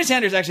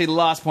actually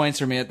lost points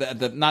for me at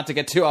the not to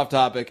get too off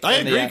topic. I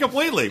agree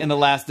completely in the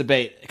last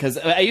debate because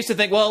I used to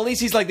think, well, at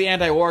least he's like the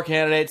anti-war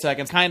candidate, so I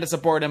can kind of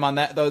support him on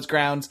those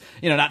grounds.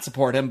 Not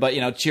support him, but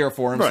cheer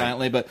for him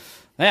silently. But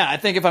yeah, I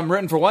think if I'm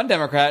rooting for one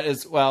Democrat,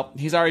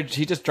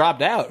 he just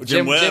dropped out.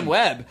 Jim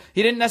Webb.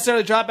 He didn't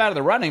necessarily drop out of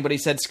the running, but he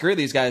said, screw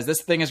these guys.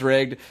 This thing is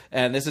rigged,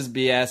 and this is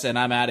BS, and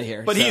I'm out of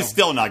here. But he's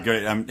still not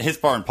good. His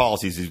foreign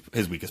policy is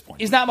his weakest point.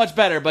 He's not much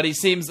better, but he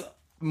seems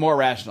more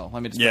rational.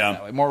 Let me just put it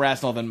that way. More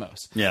rational than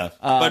most. Yeah.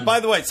 But by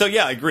the way, so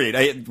yeah,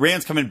 agreed.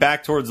 Rand's coming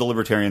back towards the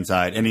libertarian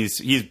side, and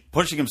he's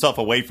pushing himself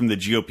away from the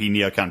GOP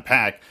neocon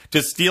pack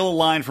to steal a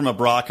line from a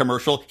bra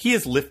commercial. He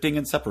is lifting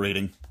and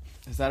separating.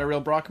 Is that a real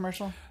bra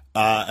commercial?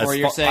 Or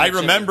you're saying I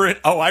remember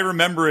it. Oh, I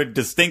remember it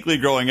distinctly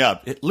growing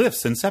up. It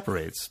lifts and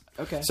separates.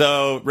 Okay.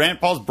 So Rand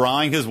Paul's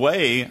brawling his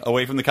way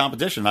away from the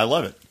competition. I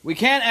love it. We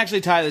can't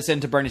actually tie this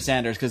into Bernie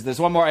Sanders because there's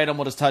one more item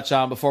we'll just touch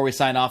on before we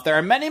sign off. There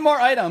are many more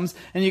items,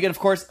 and you can, of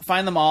course,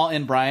 find them all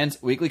in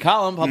Brian's weekly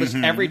column, published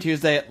every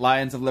Tuesday at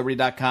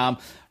lionsofliberty.com.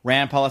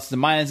 Rand Pauluses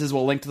and Minuses.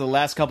 We'll link to the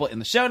last couple in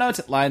the show notes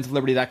at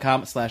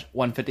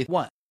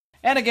lionsofliberty.com/151.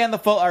 And again, the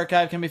full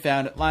archive can be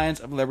found at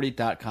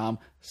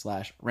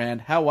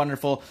lionsofliberty.com/Rand. How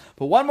wonderful.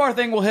 But one more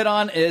thing we'll hit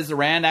on is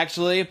Rand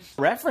actually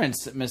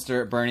referenced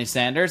Mr. Bernie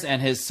Sanders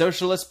and his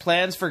socialist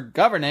plans for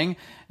governing.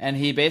 And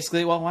he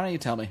basically, well, why don't you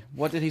tell me?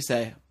 What did he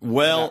say?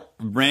 Well,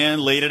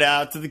 Rand laid it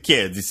out to the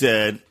kids. He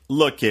said,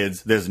 look,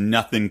 kids, there's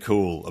nothing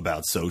cool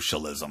about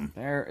socialism.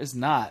 There is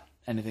not.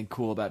 anything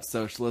cool about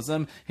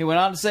socialism. He went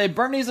on to say,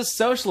 Bernie's a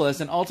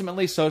socialist, and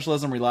ultimately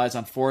socialism relies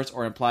on force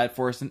or implied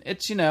force, and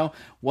it's,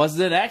 was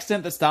it an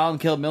accident that Stalin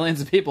killed millions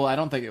of people? I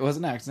don't think it was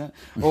an accident.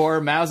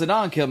 Or Mao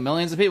Zedong killed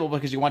millions of people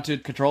because you want to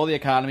control the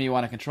economy, you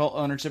want to control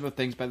ownership of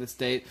things by the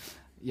state,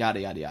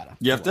 yada, yada, yada.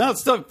 You have to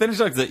still finish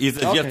up. You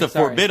have to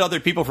forbid other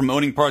people from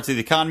owning parts of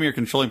the economy or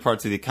controlling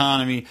parts of the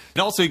economy.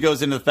 And also he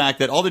goes into the fact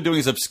that all they're doing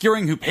is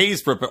obscuring who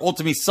pays for it, but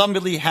ultimately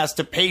somebody has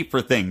to pay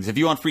for things. If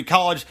you want free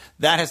college,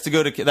 that has to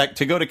go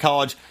to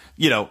college.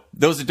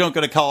 Those that don't go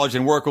to college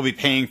and work will be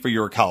paying for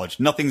your college.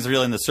 Nothing's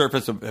really on the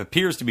surface. What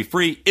appears to be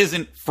free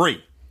isn't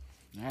free.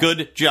 Right.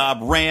 Good job,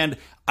 Rand.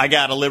 I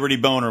got a Liberty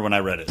boner when I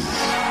read it.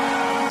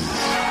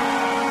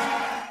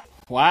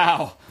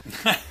 Wow.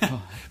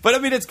 But I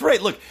mean, it's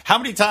great. Look, how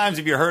many times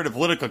have you heard a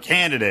political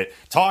candidate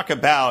talk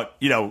about,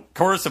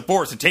 coercive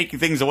force and taking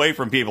things away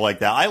from people like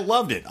that? I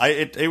loved it.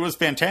 It was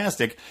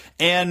fantastic.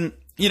 And,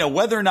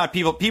 whether or not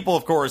people,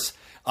 of course,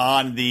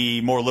 on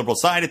the more liberal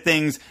side of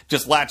things,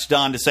 just latched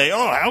on to say,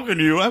 oh, how can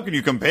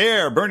you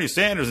compare Bernie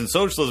Sanders and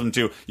socialism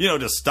to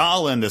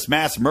Stalin, this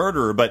mass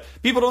murderer? But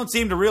people don't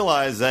seem to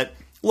realize that,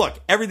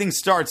 look, everything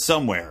starts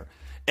somewhere.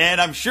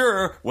 And I'm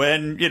sure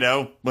when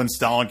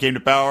Stalin came to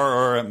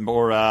power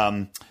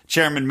or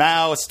Chairman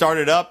Mao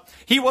started up,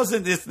 he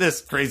wasn't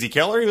this crazy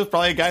killer. He was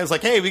probably a guy who's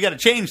like, hey, we got to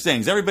change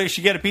things. Everybody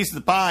should get a piece of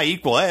the pie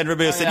equal. And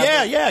everybody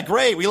said, yeah,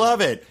 great. We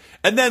love it.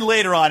 And then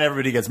later on,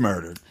 everybody gets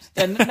murdered.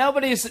 And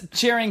nobody's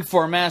cheering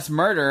for mass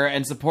murder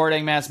and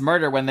supporting mass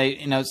murder when they,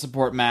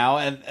 support Mao.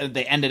 And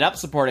they ended up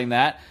supporting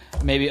that,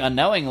 maybe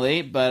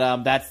unknowingly.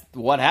 But that's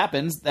what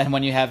happens then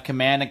when you have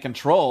command and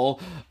control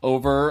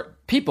over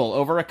people,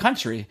 over a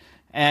country.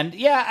 And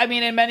yeah, I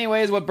mean, in many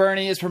ways, what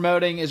Bernie is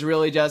promoting is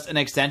really just an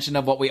extension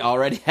of what we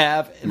already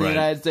have in the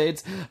United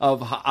States,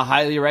 of a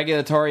highly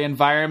regulatory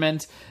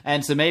environment.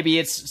 And so maybe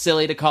it's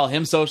silly to call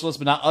him socialist,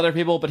 but not other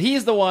people. But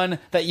he's the one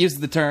that uses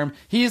the term.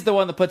 He's the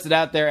one that puts it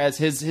out there as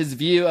his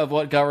view of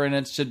what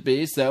governance should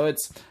be. So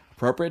it's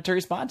appropriate to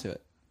respond to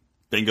it.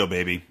 Bingo,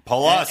 baby.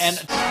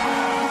 Pauluses.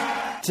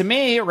 And to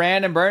me,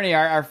 Rand and Bernie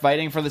are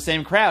fighting for the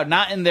same crowd,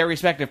 not in their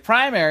respective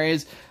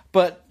primaries,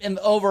 but in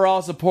the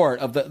overall support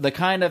of the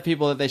kind of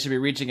people that they should be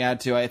reaching out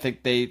to. I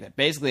think they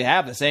basically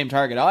have the same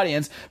target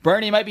audience.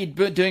 Bernie might be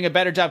doing a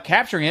better job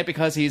capturing it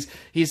because he's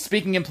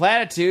speaking in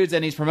platitudes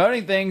and he's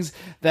promoting things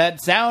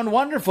that sound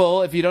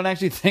wonderful if you don't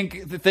actually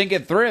think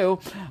it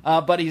through.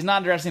 But he's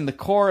not addressing the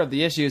core of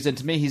the issues. And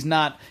to me, he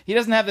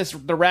doesn't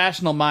have the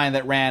rational mind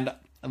that Rand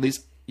at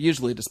least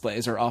usually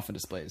displays or often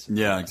displays.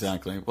 Yeah,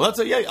 exactly. Well,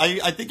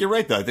 I think you're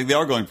right, though. I think they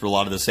are going for a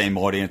lot of the same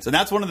audience. And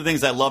that's one of the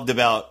things I loved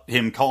about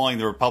him calling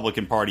the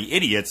Republican Party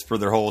idiots for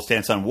their whole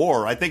stance on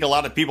war. I think a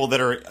lot of people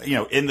that are,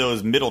 in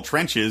those middle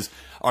trenches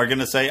are going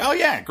to say, oh,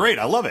 yeah, great,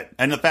 I love it.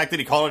 And the fact that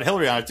he called it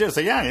Hillary on it, too,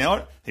 say, yeah, you know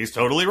what? He's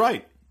totally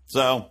right.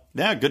 So,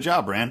 yeah, good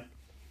job, Rand.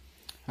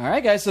 All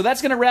right, guys, so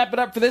that's going to wrap it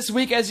up for this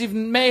week. As you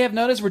may have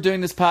noticed, we're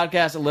doing this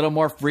podcast a little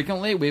more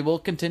frequently. We will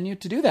continue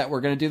to do that.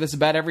 We're going to do this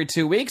about every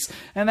 2 weeks,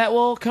 and that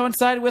will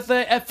coincide with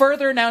a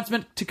further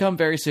announcement to come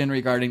very soon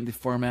regarding the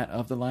format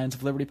of the Lions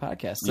of Liberty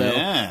podcast. So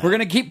we're going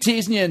to keep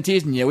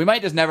teasing you. We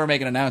might just never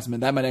make an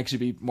announcement. That might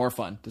actually be more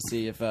fun to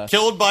see if...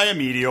 Killed by a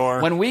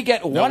meteor. When we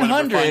get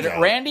 100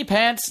 Randy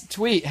Pants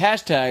tweet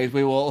hashtags,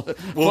 we will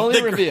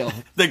fully reveal.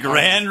 The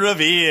grand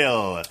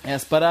reveal.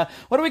 Yes, but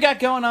what do we got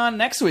going on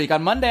next week?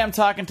 On Monday, I'm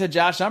talking to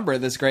Josh Umber,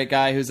 this great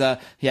guy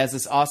he has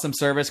this awesome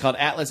service called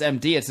Atlas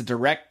MD. It's a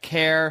direct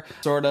care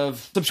sort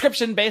of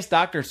subscription-based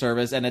doctor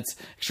service, and it's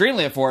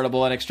extremely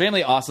affordable and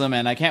extremely awesome,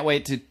 and I can't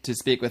wait to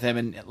speak with him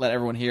and let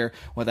everyone hear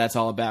what that's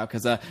all about,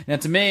 because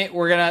to me,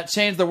 we're going to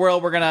change the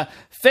world. We're going to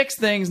fix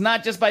things,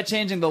 not just by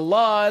changing the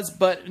laws,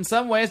 but in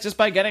some ways just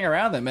by getting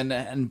around them,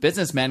 and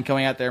businessmen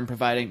going out there and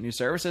providing new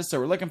services, so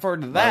we're looking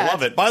forward to that. I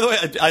love it. By the way,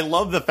 I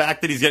love the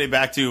fact that he's getting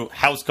back to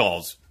house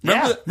calls.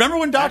 Remember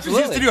when doctors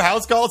used to do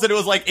house calls, and it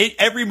was like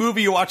every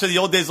movie you watch in the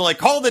old days, like,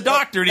 call the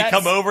doctor, and he'd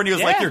come over, and he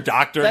was like, your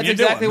doctor. That's and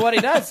exactly what he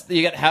does.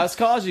 You get house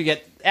calls, you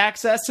get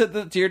access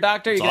to your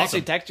doctor, you can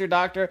actually text your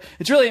doctor.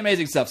 It's really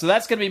amazing stuff. So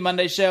that's going to be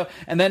Monday's show.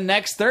 And then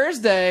next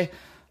Thursday,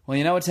 well,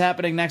 you know what's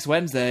happening next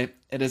Wednesday?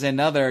 It is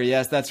another,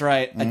 yes, that's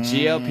right, a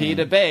GOP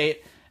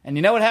debate. And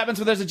you know what happens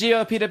when there's a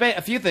GOP debate?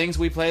 A few things.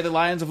 We play the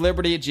Lions of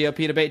Liberty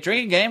GOP debate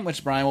drinking game,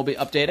 which Brian will be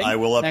updating. I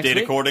will update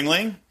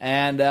accordingly.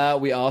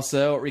 And we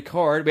also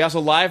record. We also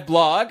live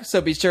blog, so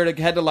be sure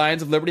to head to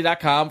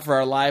lionsofliberty.com for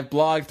our live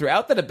blog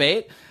throughout the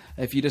debate.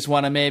 If you just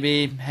want to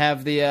maybe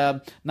have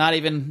the not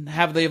even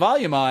have the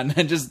volume on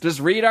and just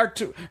read our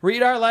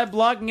live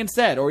blogging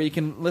instead, or you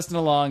can listen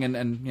along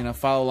and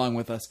follow along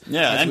with us.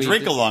 Yeah, and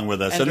drink along with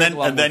us, and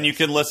then you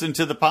can listen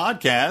to the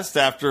podcast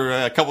after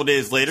a couple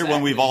days later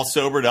when we've all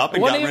sobered up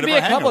and gotten rid of our hangovers. It won't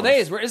even be a couple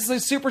days. It's a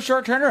super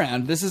short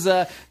turnaround. This is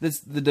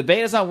the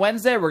debate is on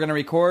Wednesday. We're going to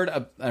record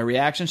a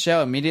reaction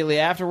show immediately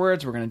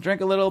afterwards. We're going to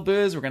drink a little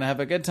booze. We're going to have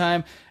a good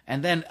time,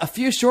 and then a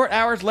few short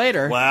hours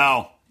later.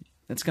 Wow.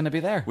 It's going to be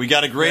there. We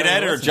got a great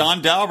editor,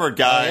 John Dalbert,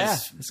 guys.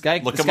 Oh,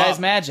 yeah. This guy's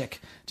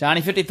magic.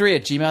 Johnny53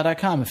 at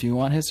gmail.com if you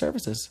want his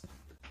services.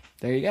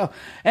 There you go.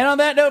 And on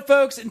that note,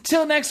 folks,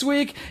 until next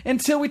week,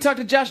 until we talk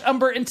to Josh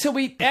Umber, until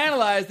we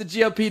analyze the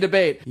GOP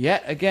debate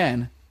yet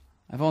again,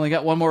 I've only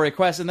got one more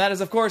request, and that is,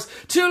 of course,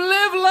 to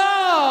live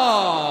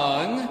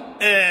long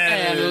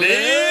and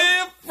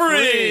live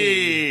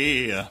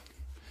free.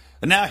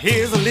 And now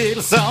here's a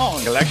little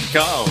song I like to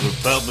call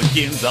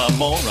Republicans Are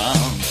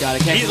Morons. God, I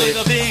can't Here's a believe-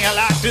 little thing I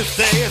like to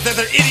say is that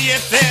they're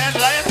idiots and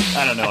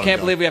I don't know. I can't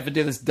believe we have to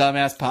do this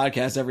dumbass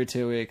podcast every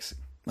 2 weeks.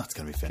 That's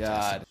going to be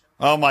fantastic. God.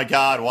 Oh, my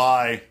God.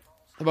 Why?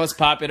 The most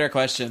popular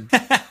question. We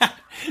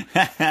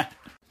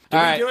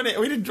right.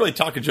 we didn't really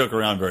talk and joke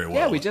around very well.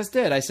 Yeah, we just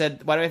did. I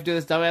said, why do we have to do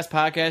this dumbass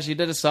podcast? You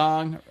did a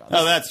song.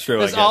 Oh, that's true.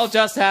 This all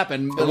just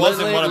happened. It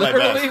wasn't one of my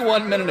literally best.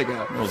 1 minute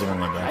ago. It wasn't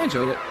one of my I best.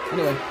 enjoyed it.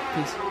 Anyway,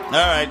 peace. All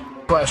right.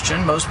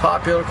 Question, most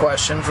popular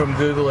question from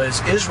Google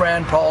is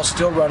Rand Paul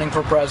still running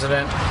for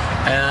president?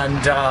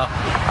 And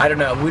I don't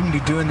know, I wouldn't be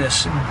doing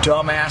this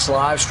dumbass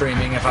live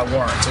streaming if I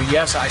weren't. So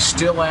yes, I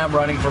still am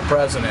running for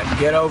president.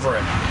 Get over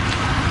it.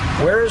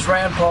 Where is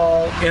Rand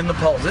Paul in the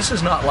polls? This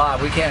is not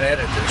live. We can't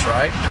edit this,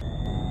 right?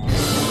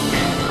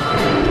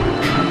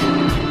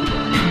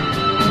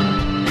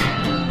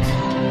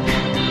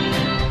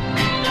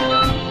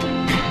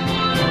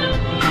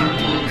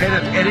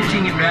 Head of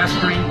editing and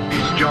mastering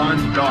is John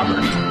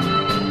Dauber.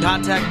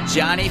 Contact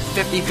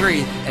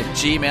Johnny53 at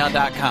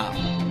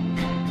gmail.com.